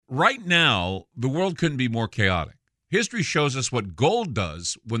right now, the world couldn't be more chaotic. History shows us what gold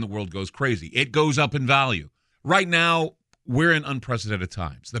does when the world goes crazy. It goes up in value. Right now, we're in unprecedented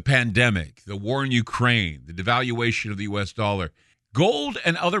times. The pandemic, the war in Ukraine, the devaluation of the U.S. dollar. Gold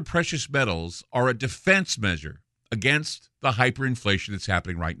and other precious metals are a defense measure against the hyperinflation that's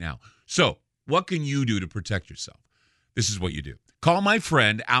happening right now. So, what can you do to protect yourself? This is what you do. Call my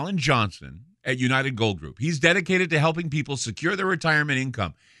friend Alan Johnson at United Gold Group. He's dedicated to helping people secure their retirement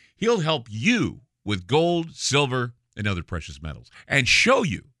income. He'll help you with gold, silver, and other precious metals and show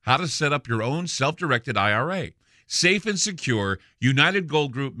you how to set up your own self-directed IRA. Safe and secure, United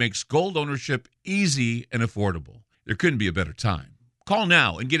Gold Group makes gold ownership easy and affordable. There couldn't be a better time. Call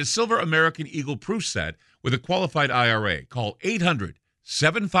now and get a Silver American Eagle proof set with a qualified IRA. Call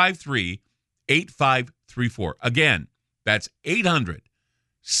 800-753-8534. Again, that's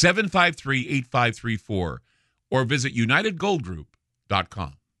 800-753-8534. Or visit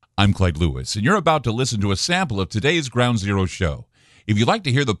UnitedGoldGroup.com. I'm Clyde Lewis, and you're about to listen to a sample of today's Ground Zero show. If you'd like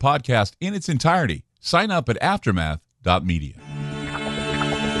to hear the podcast in its entirety, sign up at aftermath.media.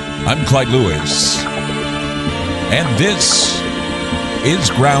 I'm Clyde Lewis, and this is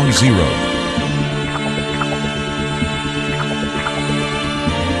Ground Zero.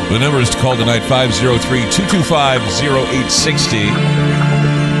 The number is to call tonight, 503-225-0860.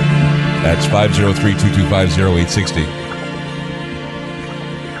 That's 503-225-0860.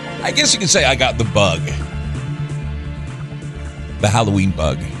 I guess you can say I got the bug. The Halloween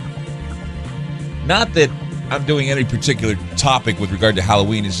bug. Not that I'm doing any particular topic with regard to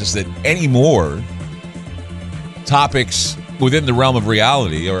Halloween. It's just that any more topics within the realm of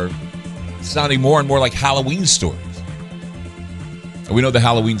reality are sounding more and more like Halloween stories. We know that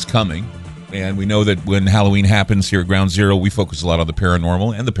Halloween's coming, and we know that when Halloween happens here at Ground Zero, we focus a lot on the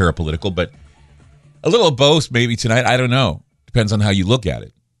paranormal and the parapolitical, but a little of both maybe tonight. I don't know. Depends on how you look at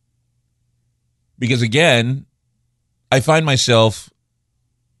it. Because again, I find myself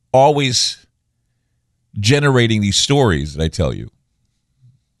always generating these stories that I tell you.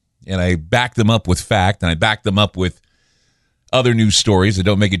 And I back them up with fact, and I back them up with other news stories that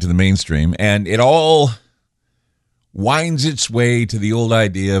don't make it to the mainstream. And it all winds its way to the old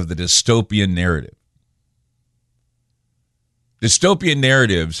idea of the dystopian narrative. Dystopian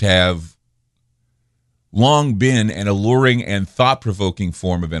narratives have long been an alluring and thought-provoking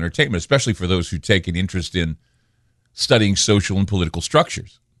form of entertainment, especially for those who take an interest in studying social and political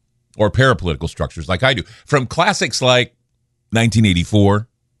structures or parapolitical structures like I do. From classics like 1984,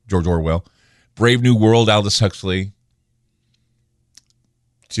 George Orwell, Brave New World, Aldous Huxley,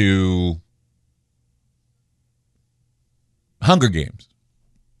 to Hunger Games.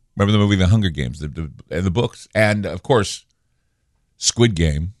 Remember the movie The Hunger Games, the books, and of course Squid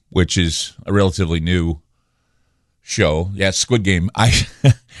Game, which is a relatively new show. Yeah, Squid Game.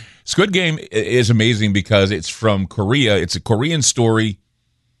 Squid Game is amazing because it's from Korea. It's a Korean story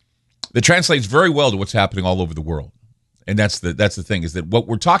that translates very well to what's happening all over the world. And that's the thing, is that what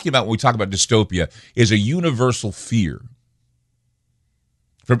we're talking about when we talk about dystopia is a universal fear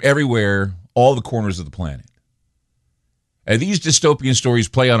from everywhere, all the corners of the planet. And these dystopian stories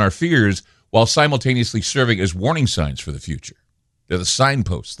play on our fears while simultaneously serving as warning signs for the future. They're the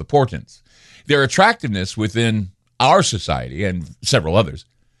signposts, the portents. Their attractiveness within our society and several others,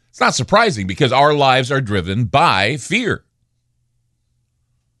 it's not surprising because our lives are driven by fear.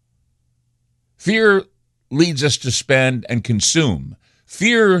 Fear leads us to spend and consume.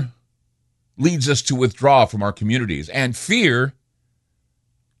 Fear leads us to withdraw from our communities. And fear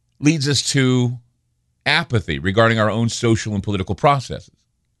leads us to apathy regarding our own social and political processes.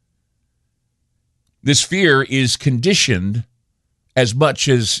 This fear is conditioned as much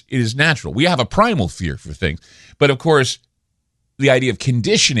as it is natural. We have a primal fear for things. But of course, the idea of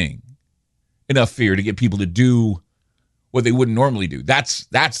conditioning enough fear to get people to do what they wouldn't normally do, that's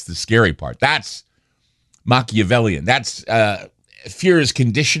the scary part. That's Machiavellian. That's fear is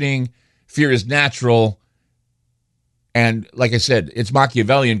conditioning. Fear is natural. And like I said, it's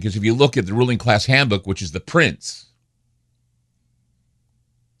Machiavellian because if you look at the ruling class handbook, which is The Prince,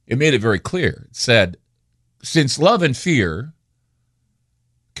 it made it very clear. It said, since love and fear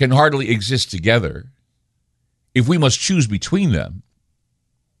can hardly exist together, if we must choose between them,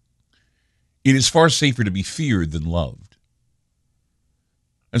 it is far safer to be feared than loved.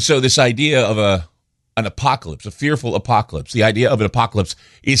 And so this idea of an apocalypse, a fearful apocalypse, the idea of an apocalypse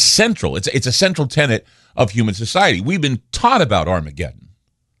is central. It's a central tenet of human society. We've been taught about Armageddon.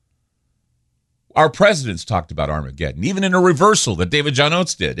 Our presidents talked about Armageddon, even in a reversal that David John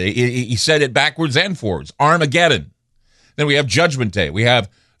Oates did. He said it backwards and forwards, Armageddon. Then we have Judgment Day. We have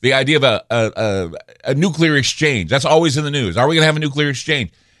the idea of a nuclear exchange. That's always in the news. Are we going to have a nuclear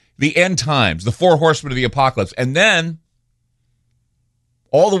exchange? the end times, the four horsemen of the apocalypse. And then,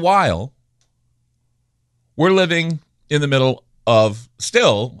 all the while, we're living in the middle of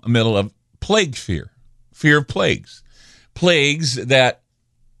plague fear of plagues. Plagues that,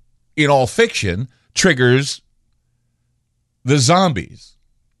 in all fiction, triggers the zombies.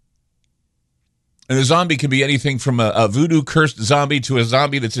 And the zombie can be anything from a voodoo-cursed zombie to a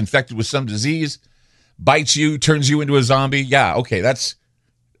zombie that's infected with some disease, bites you, turns you into a zombie. Yeah, okay, that's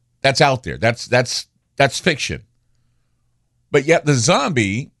out there. That's fiction. But yet the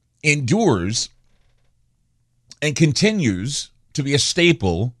zombie endures and continues to be a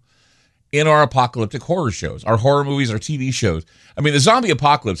staple in our apocalyptic horror shows, our horror movies, our TV shows. I mean, the zombie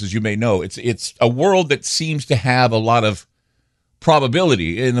apocalypse, as you may know, it's a world that seems to have a lot of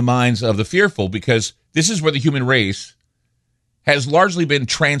probability in the minds of the fearful, because this is where the human race has largely been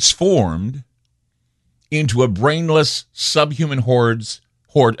transformed into a brainless subhuman horde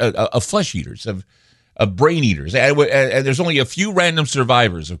of flesh eaters, of brain eaters. And there's only a few random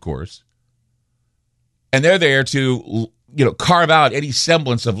survivors, of course. And they're there to, carve out any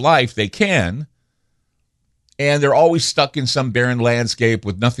semblance of life they can. And they're always stuck in some barren landscape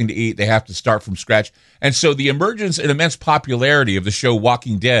with nothing to eat. They have to start from scratch. And so the emergence and immense popularity of the show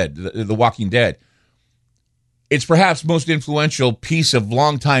Walking Dead, The Walking Dead, it's perhaps most influential piece of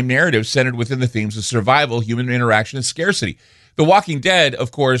long-time narrative centered within the themes of survival, human interaction, and scarcity. The Walking Dead,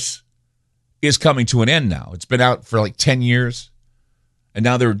 of course, is coming to an end now. It's been out for like 10 years. And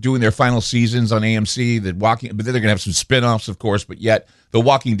now they're doing their final seasons on AMC. But then they're going to have some spin-offs, of course. But yet, The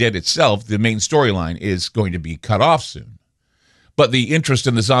Walking Dead itself, the main storyline, is going to be cut off soon. But the interest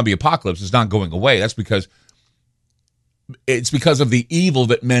in the zombie apocalypse is not going away. That's because of the evil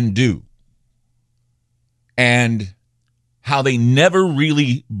that men do. And how they never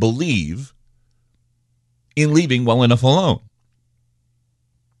really believe in leaving well enough alone.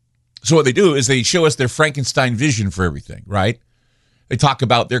 So what they do is they show us their Frankenstein vision for everything, right? They talk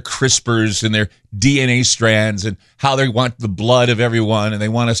about their CRISPRs and their DNA strands and how they want the blood of everyone, and they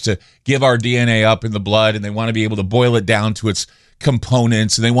want us to give our DNA up in the blood, and they want to be able to boil it down to its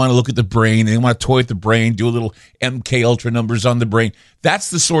components, and they want to look at the brain, and they want to toy with the brain, do a little MK Ultra numbers on the brain. That's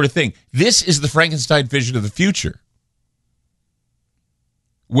the sort of thing. This is the Frankenstein vision of the future,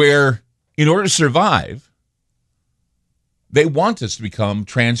 where in order to survive, they want us to become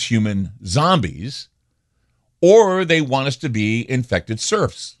transhuman zombies, or they want us to be infected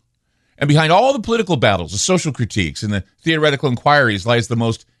serfs. And behind all the political battles, the social critiques, and the theoretical inquiries lies the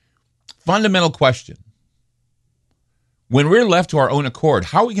most fundamental question. When we're left to our own accord,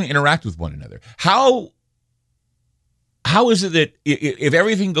 how are we going to interact with one another? How is it that if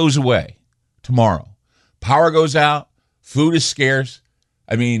everything goes away tomorrow, power goes out, food is scarce,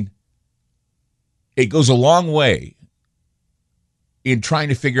 I mean, it goes a long way in trying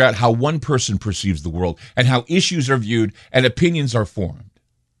to figure out how one person perceives the world and how issues are viewed and opinions are formed.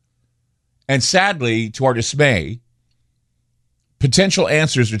 And sadly, to our dismay, potential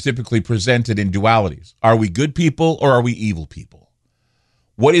answers are typically presented in dualities. Are we good people or are we evil people?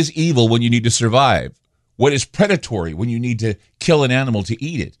 What is evil when you need to survive? What is predatory when you need to kill an animal to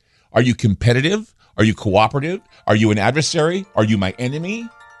eat it? Are you competitive? Are you cooperative? Are you an adversary? Are you my enemy?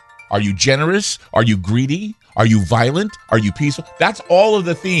 Are you generous? Are you greedy? Are you violent? Are you peaceful? That's all of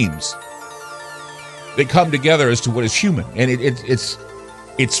the themes that come together as to what is human. And it's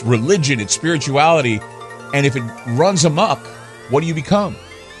religion, it's spirituality. And if it runs amok, what do you become?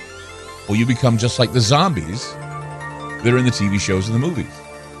 Well, you become just like the zombies that are in the TV shows and the movies.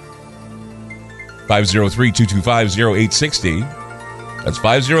 503-225-0860. That's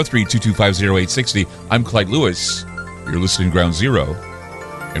 503-225-0860. I'm Clyde Lewis. You're listening to Ground Zero,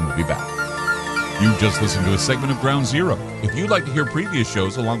 and we'll be back. You just listened to a segment of Ground Zero. If you'd like to hear previous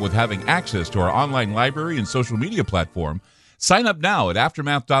shows along with having access to our online library and social media platform, sign up now at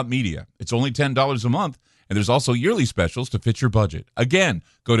aftermath.media. It's only $10 a month, and there's also yearly specials to fit your budget. Again,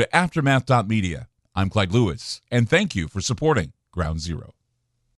 go to aftermath.media. I'm Clyde Lewis, and thank you for supporting Ground Zero.